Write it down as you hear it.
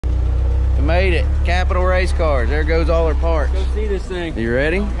We made it. Capital Race Cars. There goes all our parts. Go see this thing. You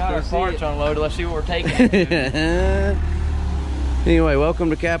ready? Got our parts unloaded. Let's see what we're taking. Anyway, welcome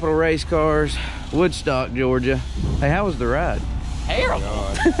to Capital Race Cars, Woodstock, Georgia. Hey, how was the ride? Terrible.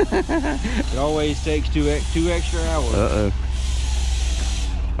 It always takes two extra hours. Uh-oh.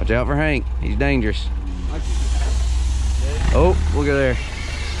 Watch out for Hank. He's dangerous. Oh, look at there.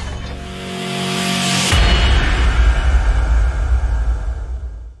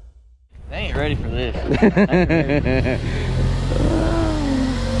 They ain't ready for this.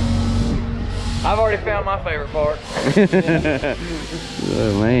 I've already found my favorite part.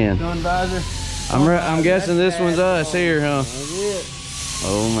 Oh man. Sun visor. I'm guessing this one's us here, huh? That's it.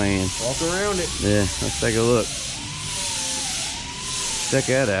 Oh man. Walk around it. Yeah, let's take a look. Check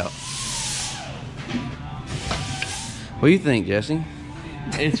that out. What do you think, Jesse?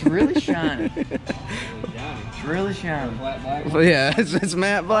 It's really shiny. It's really shiny. Flat black. Well, yeah, it's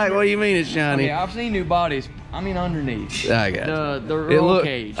matte black. What do you mean it's shiny? Okay, I've seen new bodies. I mean underneath. I got the roll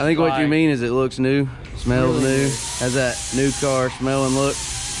cage. I think what you mean is it looks new, smells really new, good. has that new car smell and look.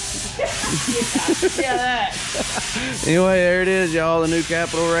 Yeah, that. Anyway, there it is, y'all. The new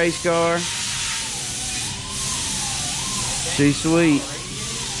Capital Race car. She's sweet.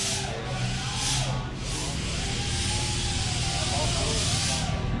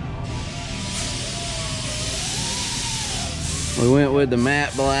 We went with the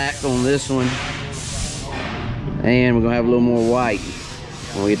matte black on this one, and we're gonna have a little more white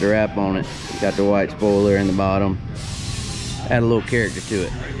when we get the wrap on it. Got the white spoiler in the bottom. Add a little character to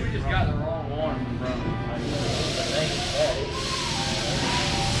it. We just got the wrong one from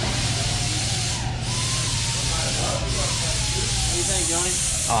What do you think, Johnny?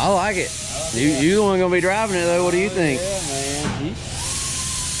 Oh, I like it. You the one gonna be driving it though. What do you think? Yeah, man.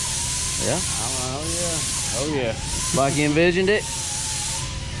 Yeah. Oh yeah. Oh yeah. Like you envisioned it?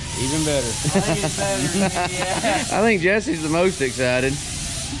 Even better. I think it's better. Yeah. I think Jesse's the most excited.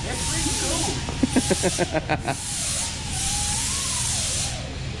 It's pretty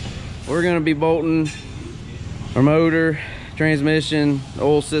cool. We're gonna be bolting our motor, transmission,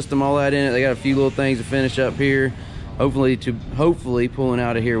 oil system, all that in it. They got a few little things to finish up here. Hopefully pulling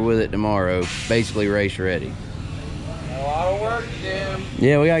out of here with it tomorrow. Basically race ready. A lot of work, Jim.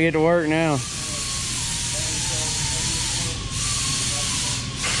 Yeah, we gotta get to work now.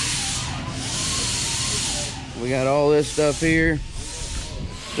 We got all this stuff here.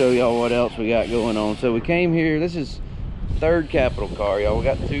 Show y'all what else we got going on. So we came here, this is third Capital car, y'all. We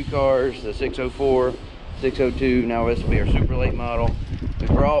got the two cars, the 604, 602. Now this will be our super late model. We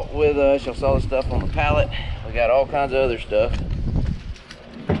brought with us, y'all saw the stuff on the pallet. We got all kinds of other stuff.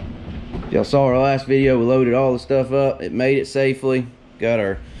 Y'all saw our last video, we loaded all the stuff up. It made it safely. Got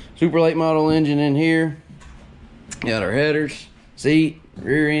our super late model engine in here. Got our headers, seat,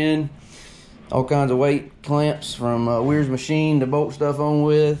 rear end. All kinds of weight clamps from Weir's machine to bolt stuff on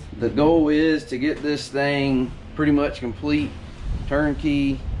with. The goal is to get this thing pretty much complete,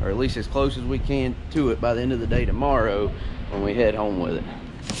 turnkey, or at least as close as we can to it by the end of the day tomorrow when we head home with it.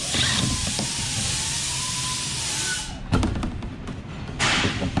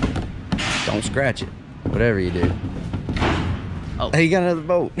 Don't scratch it, whatever you do. Oh, hey, you got another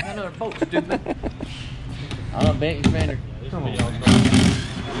bolt. Got another bolt, stupid. I done bent your fender. Come on.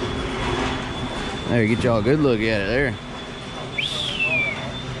 There, get y'all a good look at it there.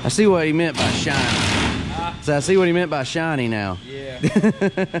 I see what he meant by shiny. So I see what he meant by shiny now. Yeah.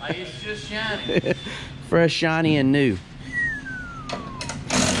 It's just shiny. Fresh, shiny, and new.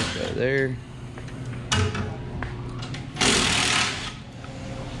 Go there.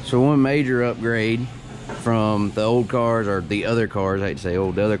 So one major upgrade from the old cars, or the other cars, I hate to say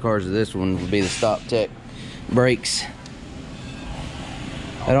old, the other cars of this one would be the Stop Tech brakes.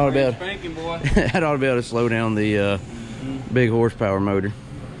 That ought to be able, that ought to be able to slow down the big horsepower motor.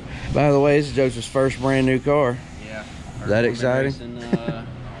 By the way, this is Joseph's first brand new car. Yeah. Is that exciting?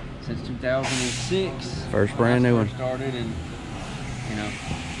 Since 2006. First brand new one. Started, and you know,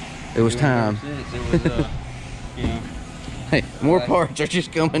 it was time. It was you know. Hey, more parts are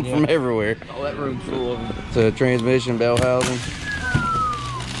just coming from everywhere. All that room's full of them. So transmission, bell housing.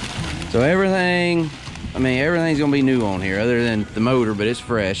 So everything, I mean, everything's gonna be new on here other than the motor, but it's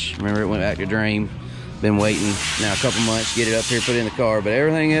fresh. Remember, it went back to drain. Been waiting now a couple months to get it up here, put it in the car, but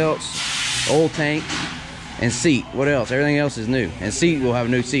everything else, oil tank and seat. What else? Everything else is new. And seat, we'll have a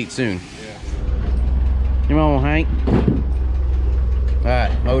new seat soon. Yeah. Come on, Hank. All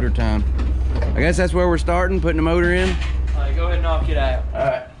right, motor time. I guess that's where we're starting, putting the motor in. All right, go ahead and knock it out. All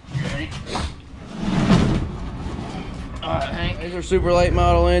right. Ready? All right, Hank. There's our super late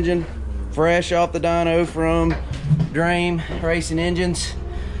model engine, fresh off the dyno from Dream Racing Engines.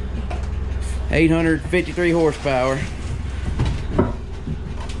 853 horsepower.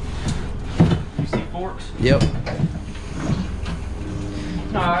 You see forks? Yep.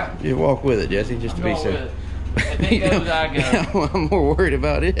 Alright. Just walk with it, Jesse, just to be safe. If it goes, I go. I'm more worried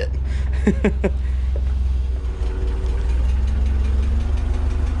about it.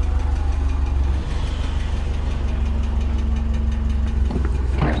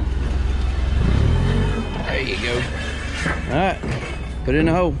 There you go. All right, put it in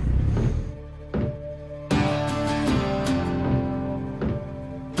the hole.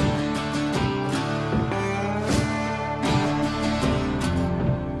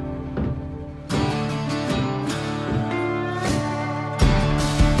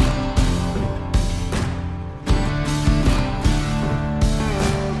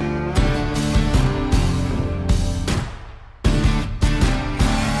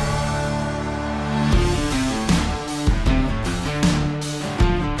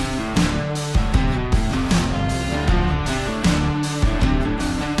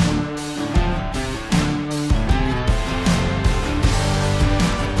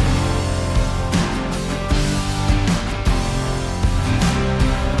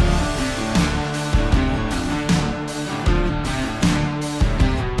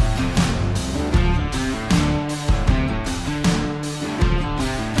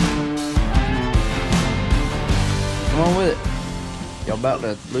 Come on with it. Y'all about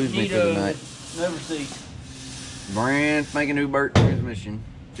to lose me for the night. Never see. Brand spanking new Burt transmission.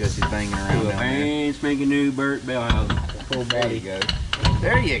 Jesse's banging around down there. Brand spanking new Burt Bellhausen. Full There body. you go.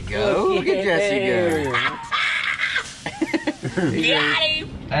 There you go. Look at Jesse go. Got him!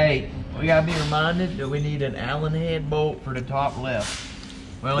 Hey, we gotta be reminded that we need an Allen head bolt for the top left.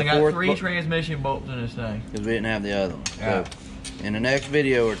 We only The got fourth 3 transmission bolts in this thing. Because we didn't have the other one. Yeah. So, in the next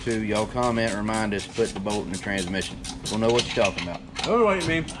video or two, y'all comment and remind us to put the bolt in the transmission. We'll know what you're talking about. Oh, wait,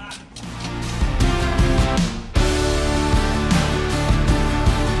 man.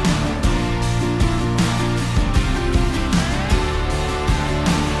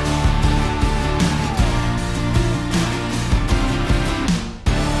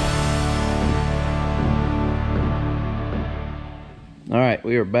 All right,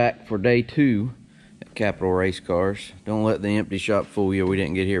 we are back for day 2 at Capital Race Cars. Don't let the empty shop fool you. We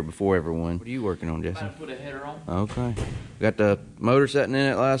didn't get here before everyone. What are you working on, Jesse? About to put a header on. Okay. Got the motor setting in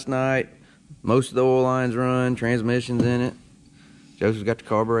it last night. Most of the oil lines run, transmission's in it. Joseph's got the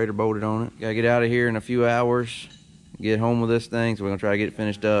carburetor bolted on it. Gotta get out of here in a few hours, get home with this thing. So we're gonna try to get it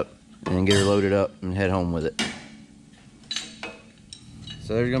finished up and then get her loaded up and head home with it.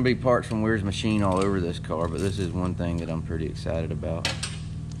 So there's gonna be parts from Weir's machine all over this car, but this is one thing that I'm pretty excited about. I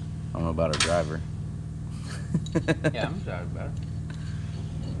don't know about our driver. Yeah, I'm excited about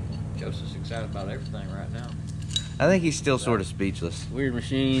it. Joseph's excited about everything right now. I think he's still sort of speechless. Weird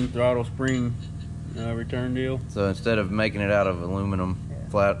machine, throttle spring, return deal. So instead of making it out of aluminum,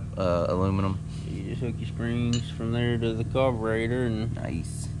 flat aluminum. You just hook your springs from there to the carburetor and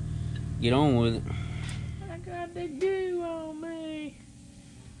Nice. get on with it. I got the goo on me.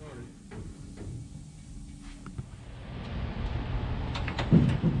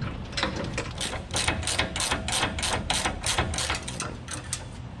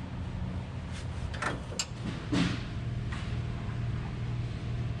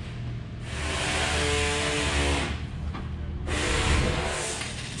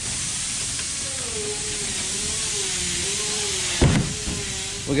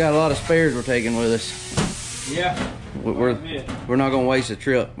 We got a lot of spares we're taking with us. Yeah. We're not gonna waste a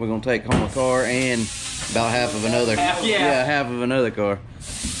trip. We're gonna take home a car and about half of another. Yeah. Half of another car.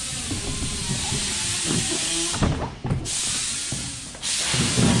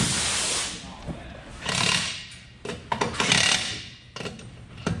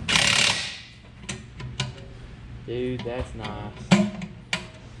 Dude, that's nice.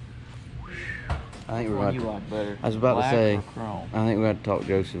 I think we're What about do you to, like better? I was about to Black say, or chrome? I think we got to talk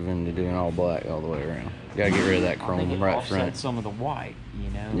Joseph into doing all black all the way around. Gotta get rid of that I think chrome it right offsets front. some of the white, you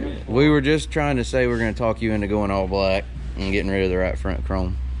know. We were just trying to say we're gonna talk you into going all black and getting rid of the right front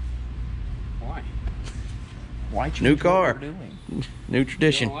chrome. Why? White. New car. Doing. New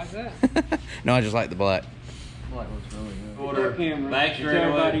tradition. You don't like that? No, I just like the black. Black looks really good. Order camera. Back Tell straight away.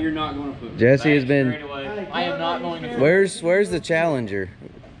 everybody you're not going to put. Jesse has been. I am not going to. Where's the challenger?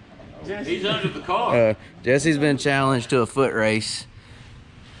 He's under the car. Jesse's been challenged to a foot race.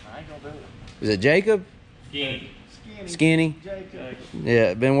 I ain't gonna do it. Is it Jacob? Skinny.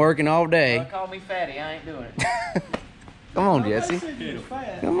 Yeah, been working all day. Don't call me fatty. I ain't doing it. Come on, Jesse.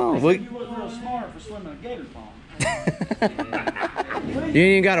 Come on. We, You look real smart for swimming a gator pond. you ain't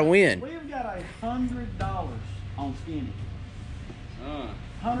even got to win. We've got $100 on Skinny.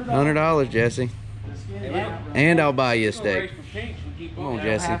 $100, Jesse. And I'll buy you a steak. Come on,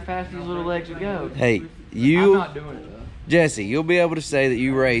 Jesse. How fast these little legs would go. Hey, I'm you, not doing it though. Jesse, you'll be able to say that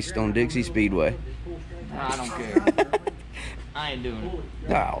you raced on Dixie Speedway. I don't care. I ain't doing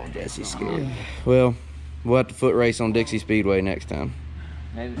it. Oh, Jesse's scared. Well, we'll have to foot race on Dixie Speedway next time.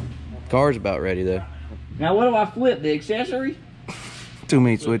 Maybe. Car's about ready, though. Now what do I flip? The accessory? Too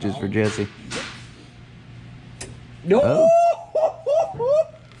many switches for Jesse. No. Oh.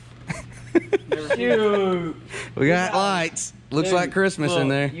 Shoot. We got lights. Looks Dude, like Christmas in look,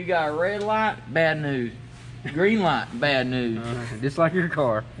 there. You got a red light, bad news. Green light, bad news. Just like your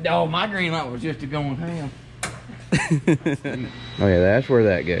car. Oh, my green light was just a going ham. Oh yeah, that's where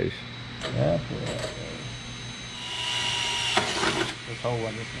that goes. That's where that goes. This hole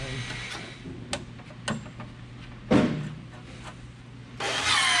I just made.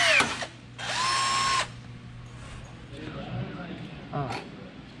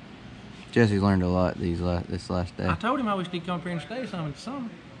 Jesse's learned a lot this last day. I told him I wish he'd come up here and stay some in the summer.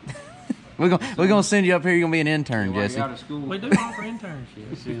 We're gonna send you up here. You're gonna be an intern, Jesse. Out of school. We do offer internship.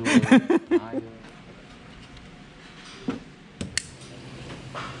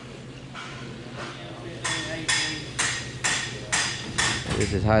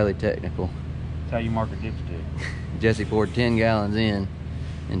 This is highly technical. That's how you mark a dipstick. Jesse poured 10 gallons in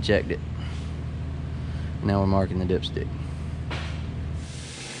and checked it. Now we're marking the dipstick.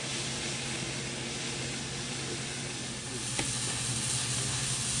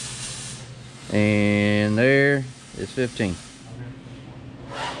 And there is 15.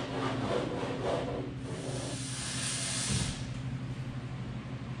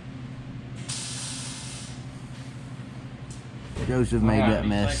 Joseph made that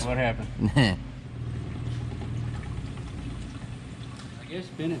mess. What happened? I guess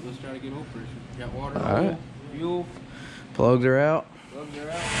spin it. Let's try to get oil pressure. Got water, All right. fuel. Plugs are out. Plugs are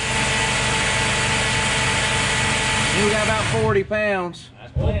out. We got about 40 pounds.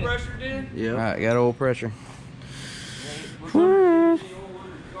 That's oil pressure, dude. Yeah. All right, got oil pressure. Yeah,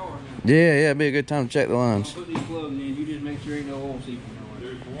 Yeah, it'd be a good time to check the lines. put these plugs in. You just make sure ain't no oil seeping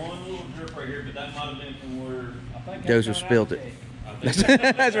nowhere. There's one little drip right here, but that might have been from where I think Joseph spilled it.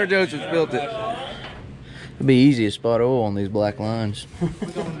 That's where Joseph spilled it. It'd be easy to spot oil on these black lines. We're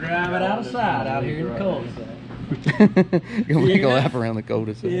gonna drive it outside out here in the cul-de-sac. Gonna make a lap around the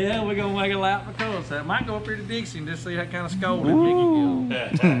cul-de-sac. Yeah, we're gonna make a lap for cul-de-sac. Might go up here to Dixie and just see how kind of scolded Mickey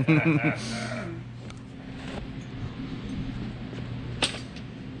gets.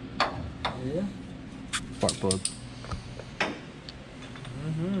 Yeah. Spark plug.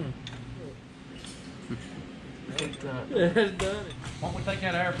 It's done it. Why don't we take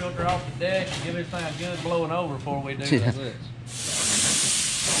that air filter off the deck and give this thing a good blowing over before we do Yeah. this?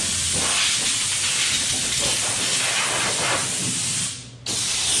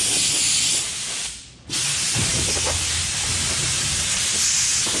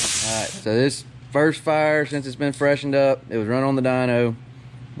 Alright, so this first fire, since it's been freshened up, it was run on the dyno,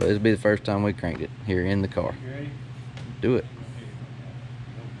 but this will be the first time we cranked it here in the car. You ready? Do it.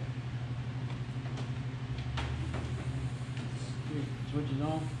 Switches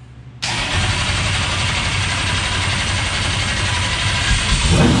on.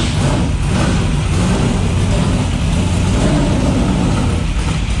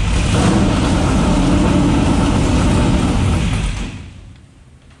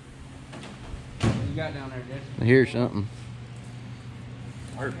 What you got down there, Jesse? I hear something.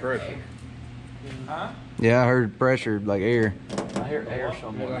 I heard pressure. Huh? Yeah, I heard pressure, like air. I hear air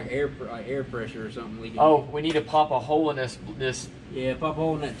somewhere. Like air pressure or something leaking. Oh, we need to pop a hole in this. Yeah, pop a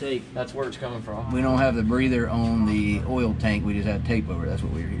hole in that tape. That's where it's coming from. We don't have the breather on the oil tank, we just have tape over it. That's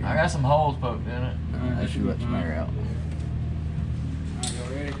what we were hearing. I got some holes poked in it. That should let some air out. Alright, y'all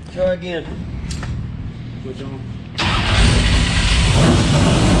ready? Try again. Switch on.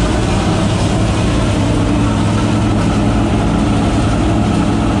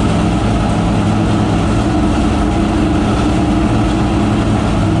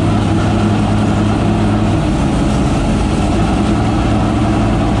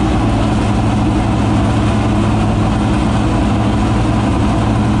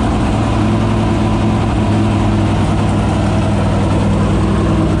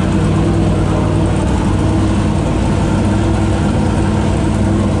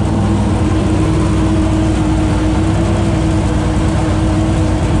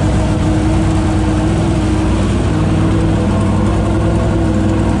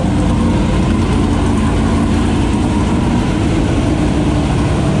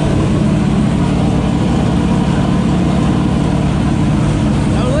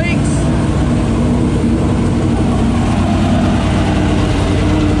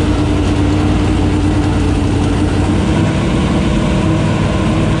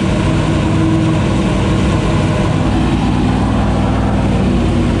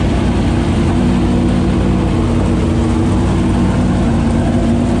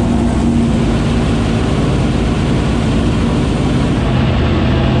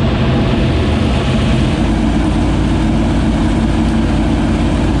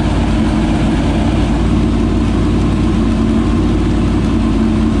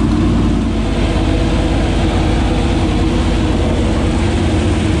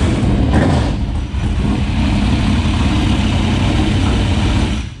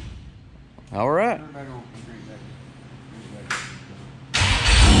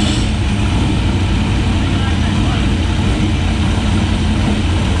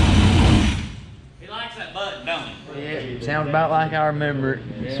 about like I remember it.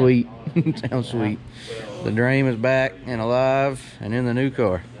 Yeah. Sweet. Sounds sweet. The dream is back and alive and in the new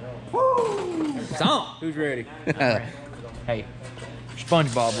car. Stomp. Who's ready? Hey,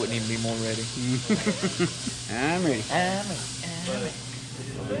 SpongeBob wouldn't even be more ready. I'm ready.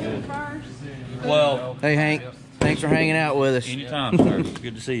 Well, Hey Hank, thanks for hanging out with us. anytime, sir.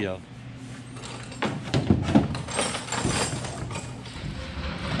 Good to see y'all.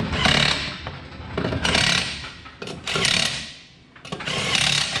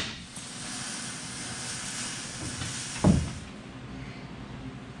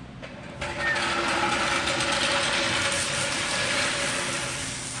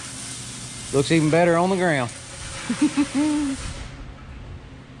 Looks even better on the ground.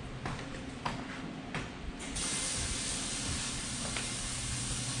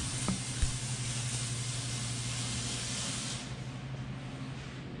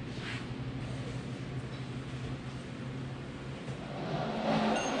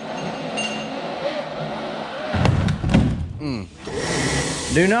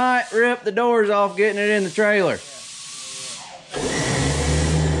 Do not rip the doors off getting it in the trailer.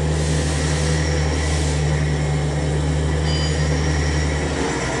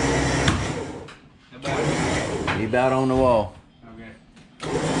 Be about on the wall.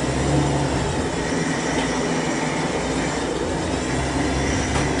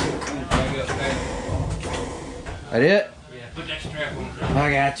 That it? Yeah, put that strap on.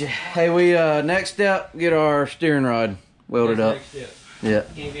 I got you. Hey, we next step, get our steering rod welded up. Next step. Yeah.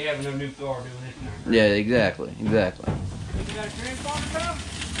 Can't be having no new car doing this now. Yeah, exactly. Exactly. You got a transponder now?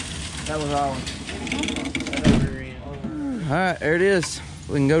 That was all. All right, there it is.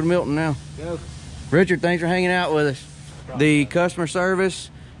 We can go to Milton now. Go. Richard, thanks for hanging out with us. The customer service,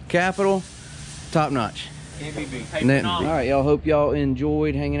 Capital, top notch. Can't be beat. And then, all right, y'all. Hope y'all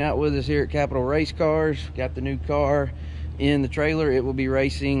enjoyed hanging out with us here at Capital Race Cars. Got the new car in the trailer. It will be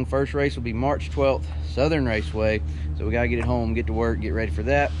racing. First race will be March 12th, Southern Raceway. So we gotta get it home, get to work, get ready for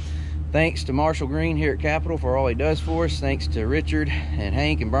that. Thanks to Marshall Green here at Capital for all he does for us. Thanks to Richard and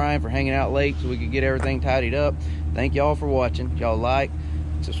Hank and Brian for hanging out late so we could get everything tidied up. Thank y'all for watching. Y'all like,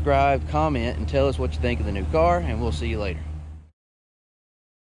 subscribe, comment, and tell us what you think of the new car, and we'll see you later.